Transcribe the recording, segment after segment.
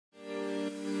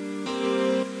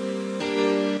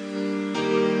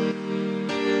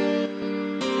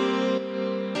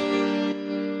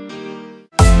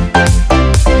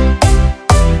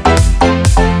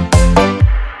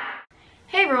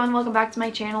welcome back to my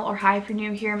channel, or hi if you're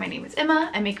new here. My name is Emma.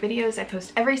 I make videos. I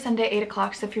post every Sunday at 8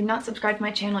 o'clock, so if you're not subscribed to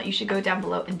my channel, you should go down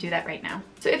below and do that right now.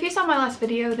 So if you saw my last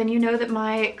video, then you know that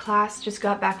my class just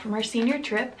got back from our senior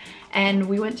trip, and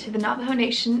we went to the Navajo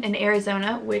Nation in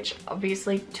Arizona, which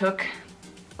obviously took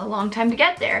a long time to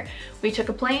get there. We took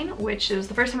a plane, which was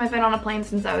the first time I've been on a plane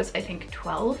since I was, I think,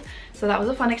 12, so that was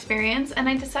a fun experience, and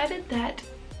I decided that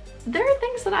there are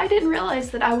things that I didn't realize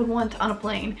that I would want on a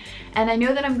plane. And I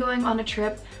know that I'm going on a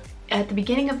trip at the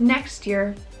beginning of next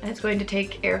year, and it's going to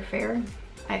take airfare,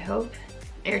 I hope.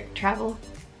 Air travel.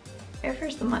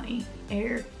 Airfare's the money.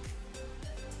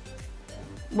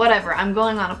 Whatever, I'm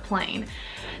going on a plane.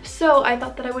 So I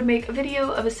thought that I would make a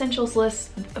video of essentials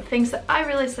list of things that I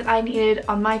realized that I needed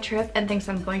on my trip and things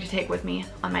I'm going to take with me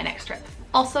on my next trip.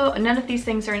 Also, none of these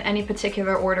things are in any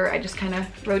particular order. I just kind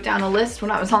of wrote down a list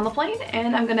when I was on the plane,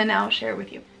 and I'm gonna now share it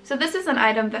with you. So this is an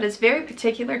item that is very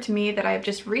particular to me that I've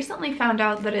just recently found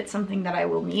out that it's something that I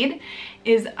will need,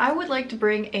 is I would like to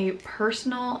bring a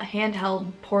personal, handheld,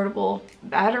 portable,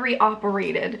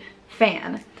 battery-operated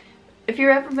fan. If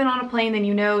you've ever been on a plane, then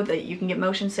you know that you can get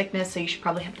motion sickness, so you should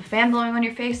probably have the fan blowing on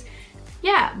your face.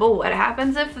 Yeah, but what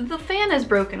happens if the fan is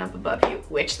broken up above you?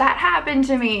 Which that happened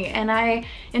to me, and I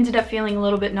ended up feeling a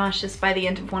little bit nauseous by the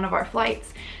end of one of our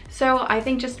flights. So I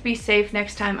think just to be safe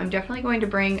next time, I'm definitely going to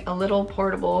bring a little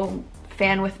portable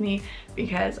fan with me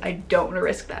because I don't want to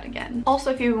risk that again.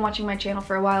 Also, if you've been watching my channel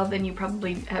for a while, then you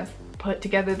probably have put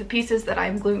together the pieces that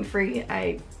I'm gluten-free.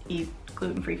 I eat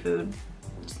gluten-free food.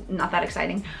 It's not that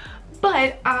exciting.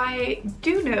 But I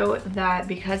do know that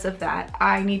because of that,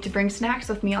 I need to bring snacks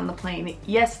with me on the plane.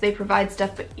 Yes, they provide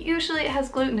stuff, but usually it has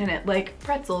gluten in it, like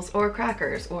pretzels or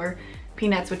crackers or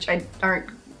peanuts, which aren't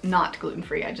not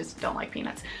gluten-free. I just don't like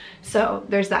peanuts. So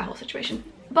there's that whole situation.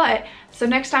 But, so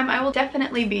next time I will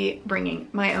definitely be bringing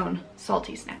my own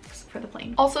salty snacks for the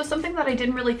plane. Also, something that I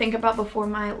didn't really think about before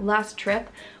my last trip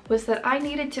was that I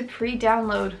needed to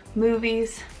pre-download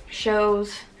movies,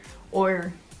 shows,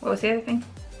 or what was the other thing?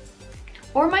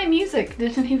 Or my music.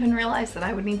 Didn't even realize that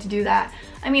I would need to do that.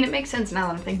 I mean, it makes sense now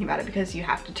that I'm thinking about it because you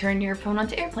have to turn your phone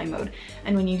onto airplane mode.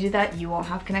 And when you do that, you won't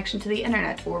have connection to the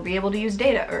internet or be able to use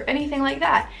data or anything like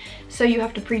that. So you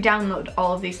have to pre-download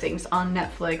all of these things on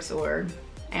Netflix or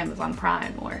Amazon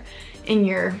Prime or in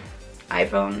your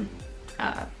iPhone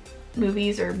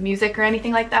movies or music or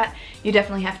anything like that. You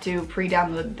definitely have to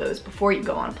pre-download those before you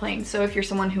go on a plane. So if you're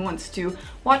someone who wants to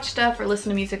watch stuff or listen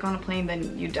to music on a plane,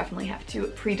 then you definitely have to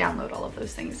pre-download all of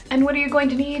those things. And what are you going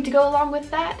to need to go along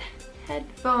with that?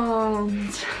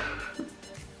 Headphones.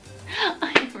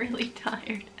 I'm really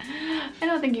tired. I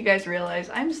don't think you guys realize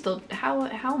I'm still, how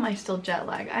am I still jet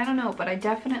lagged? I don't know, but I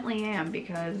definitely am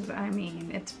because, I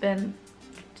mean, it's been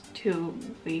 2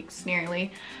 weeks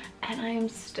nearly, and I am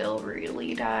still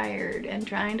really tired and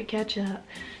trying to catch up.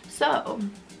 So,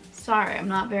 sorry, I'm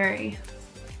not very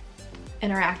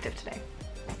interactive today.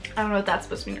 I don't know what that's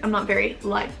supposed to mean. I'm not very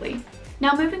lively.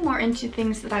 Now, moving more into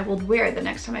things that I will wear the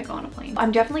next time I go on a plane.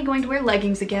 I'm definitely going to wear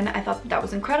leggings again. I thought that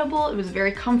was incredible. It was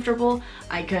very comfortable.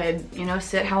 I could, you know,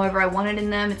 sit however I wanted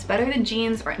in them. It's better than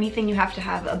jeans or anything you have to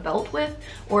have a belt with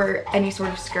or any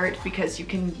sort of skirt because you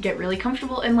can get really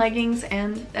comfortable in leggings,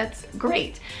 and that's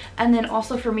great. And then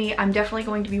also for me, I'm definitely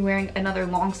going to be wearing another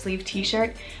long sleeve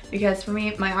t-shirt because for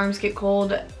me, my arms get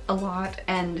cold a lot,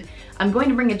 and I'm going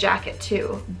to bring a jacket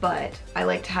too, but I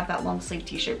like to have that long sleeve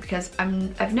t-shirt because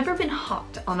I've never been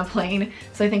hot on a plane,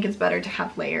 so I think it's better to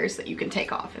have layers that you can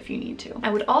take off if you need to. I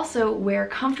would also wear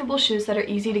comfortable shoes that are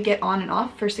easy to get on and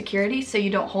off for security, so you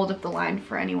don't hold up the line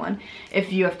for anyone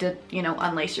if you have to, you know,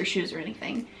 unlace your shoes or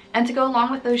anything. And to go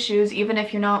along with those shoes, even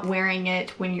if you're not wearing it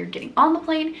when you're getting on the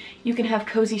plane, you can have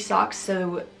cozy socks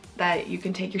so that you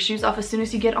can take your shoes off as soon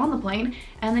as you get on the plane,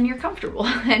 and then you're comfortable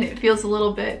and it feels a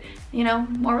little bit, you know,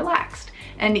 more relaxed.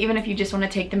 And even if you just want to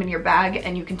take them in your bag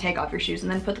and you can take off your shoes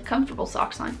and then put the comfortable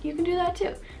socks on, you can do that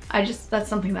too. That's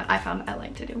something that I found I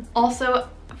like to do. Also,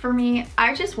 for me,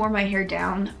 I just wore my hair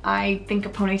down. I think a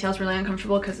ponytail is really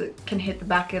uncomfortable because it can hit the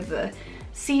back of the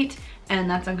seat, and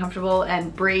that's uncomfortable,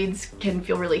 and braids can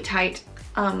feel really tight.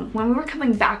 When we were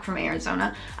coming back from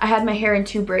Arizona, I had my hair in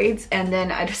 2 braids, and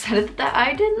then I decided that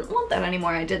I didn't want that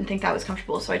anymore. I didn't think that was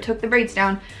comfortable, so I took the braids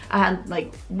down. I had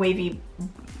like wavy,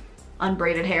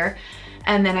 unbraided hair,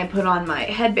 and then I put on my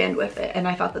headband with it, and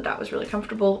I thought that that was really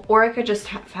comfortable. Or I could just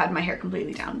have had my hair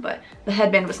completely down, but the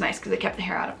headband was nice because it kept the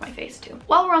hair out of my face too.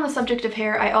 While we're on the subject of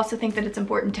hair, I also think that it's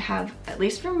important to have, at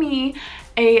least for me,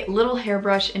 a little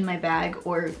hairbrush in my bag,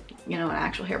 or, you know, an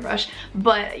actual hairbrush,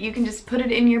 but you can just put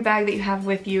it in your bag that you have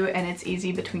with you, and it's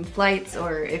easy between flights,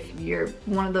 or if you're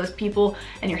one of those people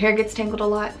and your hair gets tangled a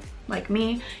lot, like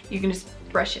me, you can just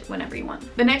brush it whenever you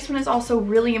want. The next one is also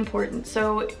really important.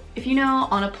 So if you know,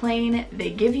 on a plane, they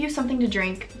give you something to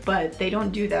drink, but they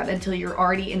don't do that until you're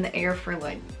already in the air for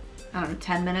like, I don't know,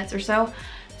 10 minutes or so.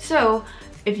 So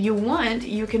if you want,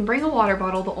 you can bring a water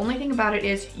bottle. The only thing about it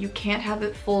is you can't have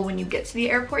it full when you get to the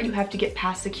airport. You have to get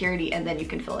past security and then you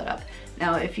can fill it up.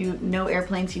 Now, if you know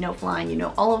airplanes, you know flying, you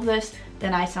know all of this,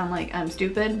 then I sound like I'm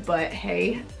stupid, but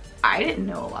hey, I didn't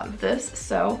know a lot of this,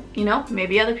 so, you know,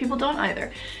 maybe other people don't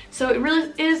either. So it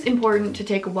really is important to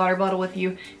take a water bottle with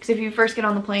you, because if you first get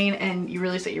on the plane and you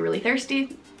realize that you're really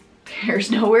thirsty, there's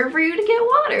nowhere for you to get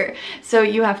water. So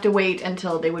you have to wait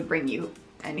until they would bring you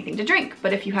anything to drink.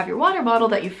 But if you have your water bottle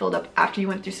that you filled up after you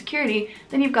went through security,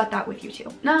 then you've got that with you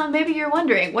too. Now, maybe you're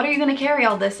wondering, what are you gonna carry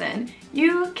all this in?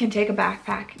 You can take a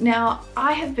backpack. Now,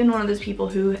 I have been one of those people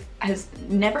who has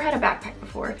never had a backpack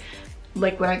before,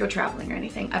 like when I go traveling or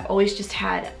anything. I've always just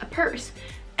had a purse.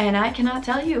 And I cannot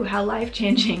tell you how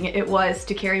life-changing it was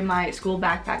to carry my school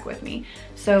backpack with me.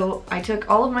 So I took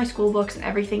all of my school books and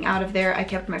everything out of there. I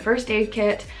kept my first aid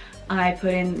kit. I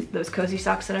put in those cozy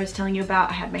socks that I was telling you about.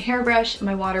 I had my hairbrush,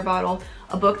 my water bottle,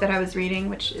 a book that I was reading,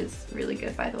 which is really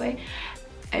good, by the way.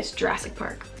 It's Jurassic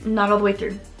Park. Not all the way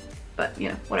through, but you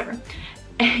know, whatever.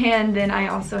 And then I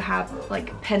also have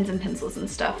like pens and pencils and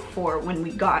stuff for when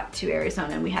we got to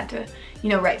Arizona and we had to, you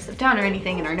know, write stuff down or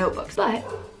anything in our notebooks. But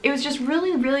it was just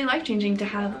really, really life-changing to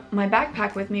have my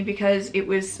backpack with me because it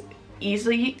was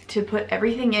easy to put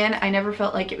everything in. I never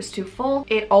felt like it was too full.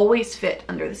 It always fit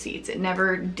under the seats. It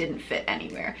never didn't fit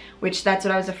anywhere, which that's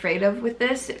what I was afraid of with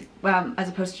this, as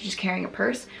opposed to just carrying a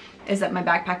purse, is that my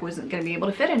backpack wasn't going to be able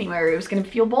to fit anywhere. It was going to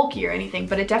feel bulky or anything,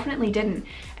 but it definitely didn't.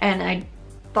 And I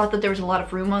thought that there was a lot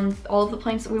of room on all of the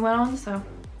planes that we went on, so,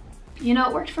 you know,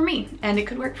 it worked for me, and it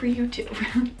could work for you too.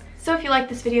 So if you liked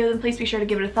this video, then please be sure to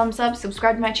give it a thumbs up,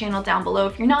 subscribe to my channel down below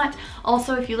if you're not.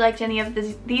 Also, if you liked any of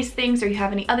these things or you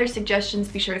have any other suggestions,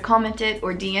 be sure to comment it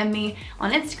or DM me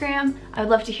on Instagram. I would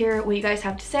love to hear what you guys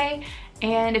have to say.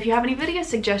 And if you have any video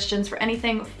suggestions for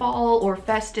anything fall or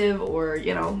festive or,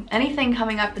 you know, anything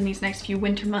coming up in these next few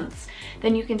winter months,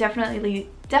 then you can definitely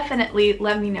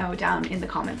let me know down in the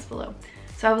comments below.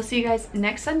 So I will see you guys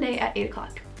next Sunday at 8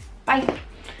 o'clock. Bye.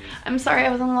 I'm sorry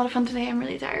I was on a lot of fun today. I'm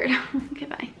really tired. Okay,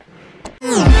 bye.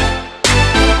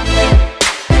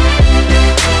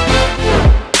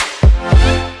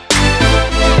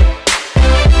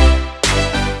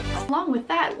 Along with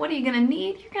that, what are you gonna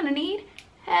need? You're gonna need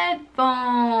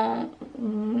headphones.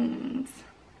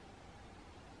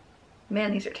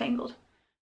 Man, these are tangled.